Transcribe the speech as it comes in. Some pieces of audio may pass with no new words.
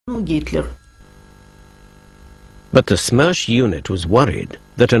But the Smersh unit was worried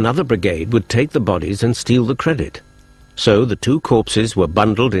that another brigade would take the bodies and steal the credit. So the two corpses were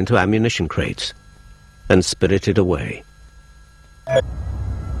bundled into ammunition crates and spirited away.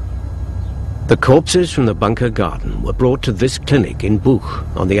 The corpses from the bunker garden were brought to this clinic in Buch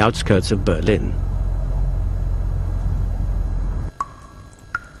on the outskirts of Berlin.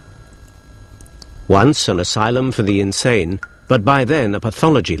 Once an asylum for the insane, but by then a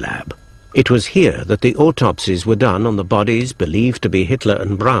pathology lab, it was here that the autopsies were done on the bodies believed to be Hitler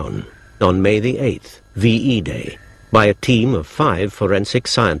and Braun on May the 8th, VE Day, by a team of 5 forensic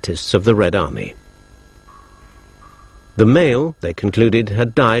scientists of the Red Army. The male, they concluded,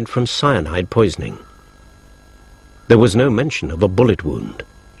 had died from cyanide poisoning. There was no mention of a bullet wound,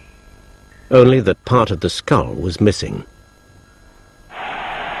 only that part of the skull was missing.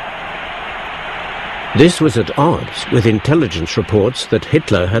 This was at odds with intelligence reports that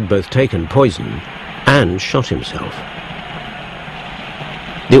Hitler had both taken poison and shot himself.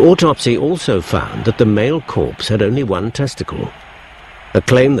 The autopsy also found that the male corpse had only one testicle, a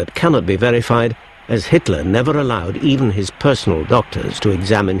claim that cannot be verified as Hitler never allowed even his personal doctors to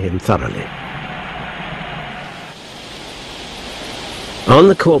examine him thoroughly. On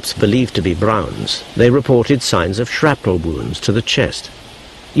the corpse believed to be Braun's, they reported signs of shrapnel wounds to the chest.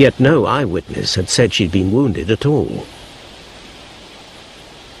 Yet no eyewitness had said she'd been wounded at all.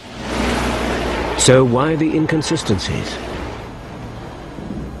 So why the inconsistencies?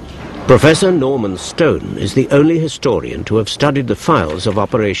 Professor Norman Stone is the only historian to have studied the files of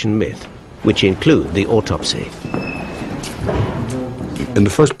Operation Myth, which include the autopsy. In the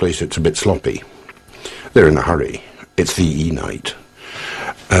first place, it's a bit sloppy. They're in a hurry. It's VE night.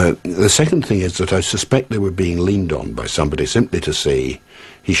 The second thing is that I suspect they were being leaned on by somebody simply to say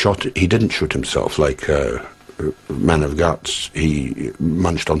he didn't shoot himself like a man of guts. He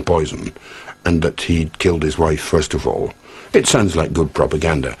munched on poison, and that he'd killed his wife first of all. It sounds like good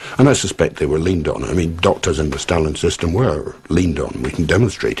propaganda, and I suspect they were leaned on. I mean, doctors in the Stalin system were leaned on. We can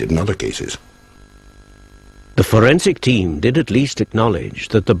demonstrate it in other cases. The forensic team did at least acknowledge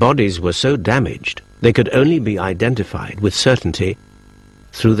that the bodies were so damaged they could only be identified with certainty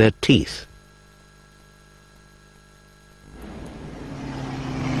through their teeth.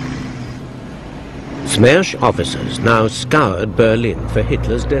 Smersh officers now scoured Berlin for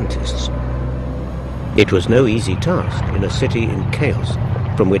Hitler's dentists. It was no easy task in a city in chaos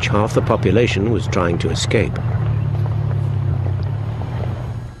from which half the population was trying to escape.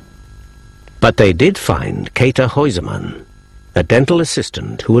 But they did find Käthe Heusemann, a dental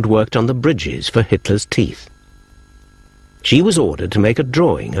assistant who had worked on the bridges for Hitler's teeth. She was ordered to make a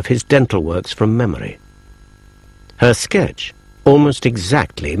drawing of his dental works from memory. Her sketch almost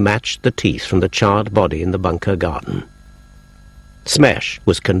exactly matched the teeth from the charred body in the bunker garden. Smersh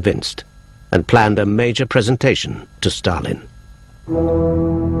was convinced and planned a major presentation to Stalin.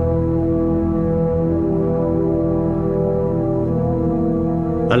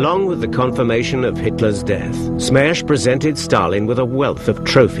 Along with the confirmation of Hitler's death, Smersh presented Stalin with a wealth of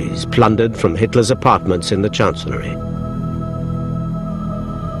trophies plundered from Hitler's apartments in the Chancellery.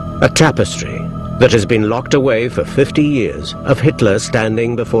 A tapestry that has been locked away for 50 years of Hitler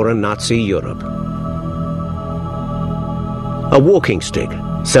standing before a Nazi Europe. A walking stick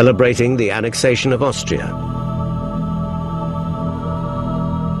celebrating the annexation of Austria.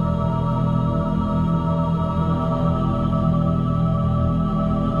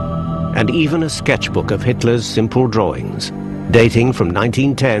 And even a sketchbook of Hitler's simple drawings, dating from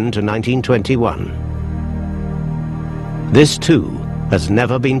 1910 to 1921. This, too, has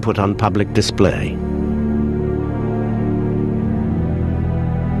never been put on public display.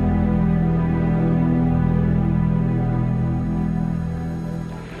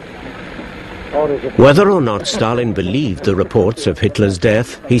 Whether or not Stalin believed the reports of Hitler's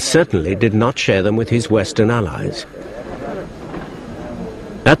death, he certainly did not share them with his Western allies.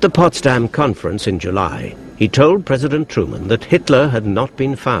 At the Potsdam Conference in July, he told President Truman that Hitler had not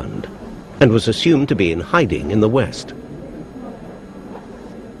been found and was assumed to be in hiding in the West.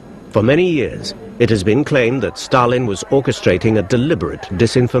 For many years, it has been claimed that Stalin was orchestrating a deliberate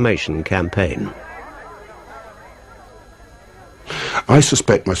disinformation campaign. I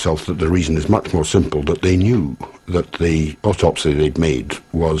suspect myself that the reason is much more simple, that they knew that the autopsy they'd made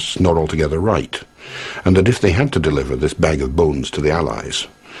was not altogether right, and that if they had to deliver this bag of bones to the Allies,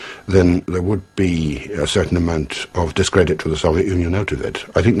 then there would be a certain amount of discredit to the Soviet Union out of it.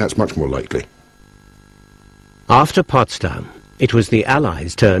 I think that's much more likely. After Potsdam, it was the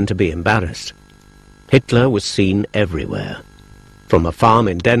Allies' turn to be embarrassed. Hitler was seen everywhere, from a farm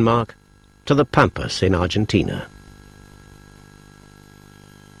in Denmark to the Pampas in Argentina.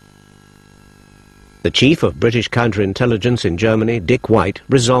 the chief of British counterintelligence in Germany, Dick White,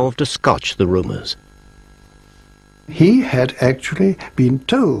 resolved to scotch the rumours. He had actually been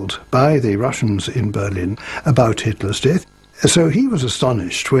told by the Russians in Berlin about Hitler's death, so he was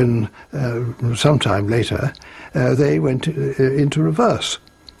astonished when, sometime later, they went into reverse,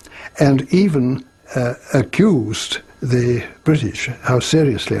 and even accused the British, how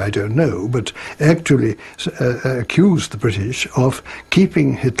seriously I don't know, but actually accused the British of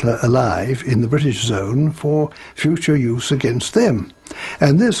keeping Hitler alive in the British zone for future use against them.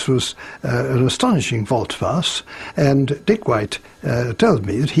 And this was an astonishing volte-face, and Dick White told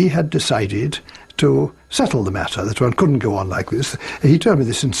me that he had decided to settle the matter, that one couldn't go on like this. He told me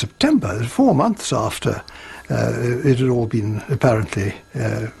this in September, 4 months after it had all been apparently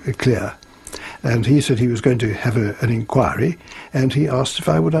clear. And he said he was going to have an inquiry, and he asked if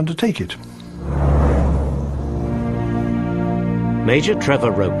I would undertake it. Major Trevor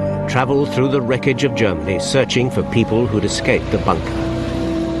Roper travelled through the wreckage of Germany searching for people who'd escaped the bunker.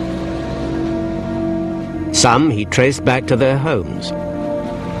 Some he traced back to their homes.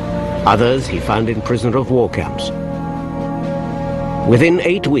 Others he found in prisoner of war camps. Within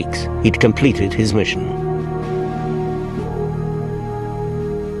 8 weeks, he'd completed his mission.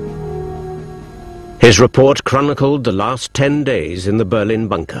 His report chronicled the last 10 days in the Berlin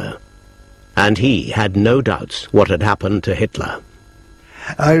bunker, and he had no doubts what had happened to Hitler.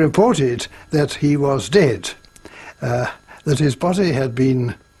 I reported that he was dead, that his body had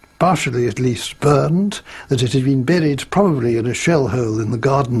been partially at least burned, that it had been buried probably in a shell hole in the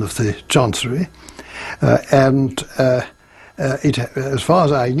garden of the Chancellery, and it, as far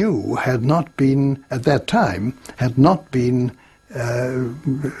as I knew, had not been, at that time, had not been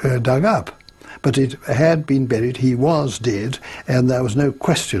dug up. But it had been buried, he was dead, and there was no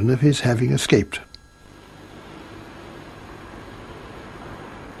question of his having escaped.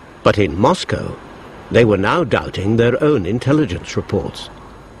 But in Moscow, they were now doubting their own intelligence reports.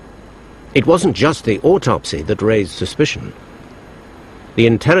 It wasn't just the autopsy that raised suspicion. The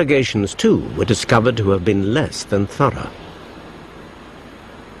interrogations, too, were discovered to have been less than thorough.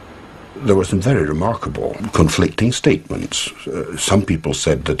 There were some very remarkable conflicting statements. Some people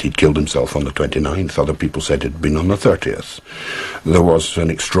said that he'd killed himself on the 29th, other people said it'd been on the 30th. There was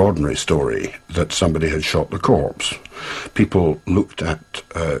an extraordinary story that somebody had shot the corpse. People looked at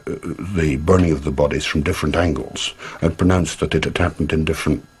the burning of the bodies from different angles and pronounced that it had happened in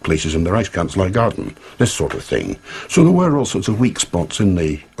different places in the Reichskanzlei garden, this sort of thing. So there were all sorts of weak spots in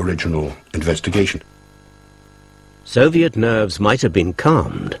the original investigation. Soviet nerves might have been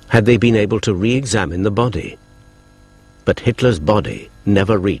calmed had they been able to re-examine the body. But Hitler's body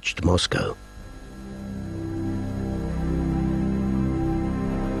never reached Moscow.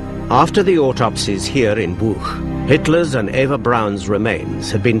 After the autopsies here in Buch, Hitler's and Eva Braun's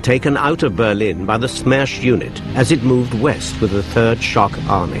remains had been taken out of Berlin by the Smersh unit as it moved west with the Third Shock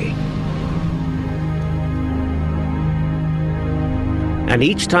Army. And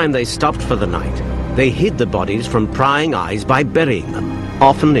each time they stopped for the night, they hid the bodies from prying eyes by burying them,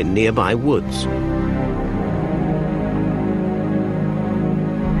 often in nearby woods.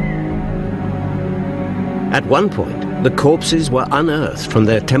 At one point, the corpses were unearthed from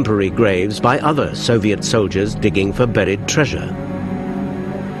their temporary graves by other Soviet soldiers digging for buried treasure.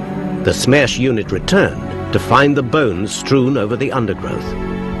 The Smersh unit returned to find the bones strewn over the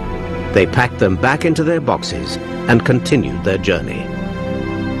undergrowth. They packed them back into their boxes and continued their journey.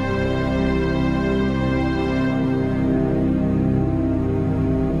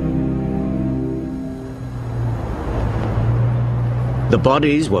 The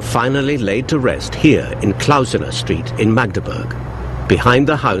bodies were finally laid to rest here in Klausener Street in Magdeburg, behind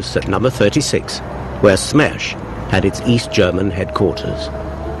the house at number 36, where Smersh had its East German headquarters.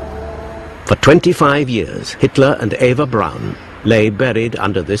 For 25 years, Hitler and Eva Braun lay buried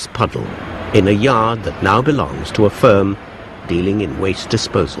under this puddle in a yard that now belongs to a firm dealing in waste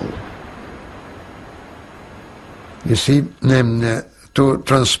disposal. You see, to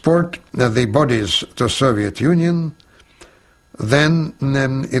transport the bodies to Soviet Union, then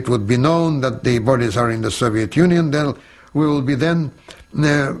it would be known that the bodies are in the Soviet Union. Then we will be then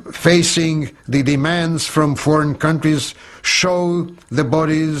facing the demands from foreign countries, show the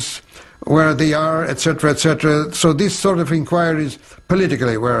bodies where they are, etc., etc. So these sort of inquiries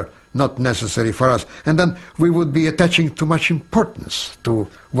politically were not necessary for us. And then we would be attaching too much importance to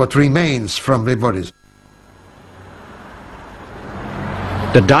what remains from the bodies.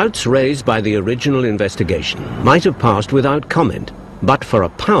 The doubts raised by the original investigation might have passed without comment, but for a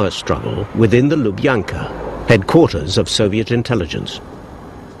power struggle within the Lubyanka, headquarters of Soviet intelligence.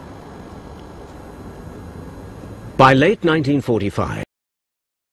 By late 1945,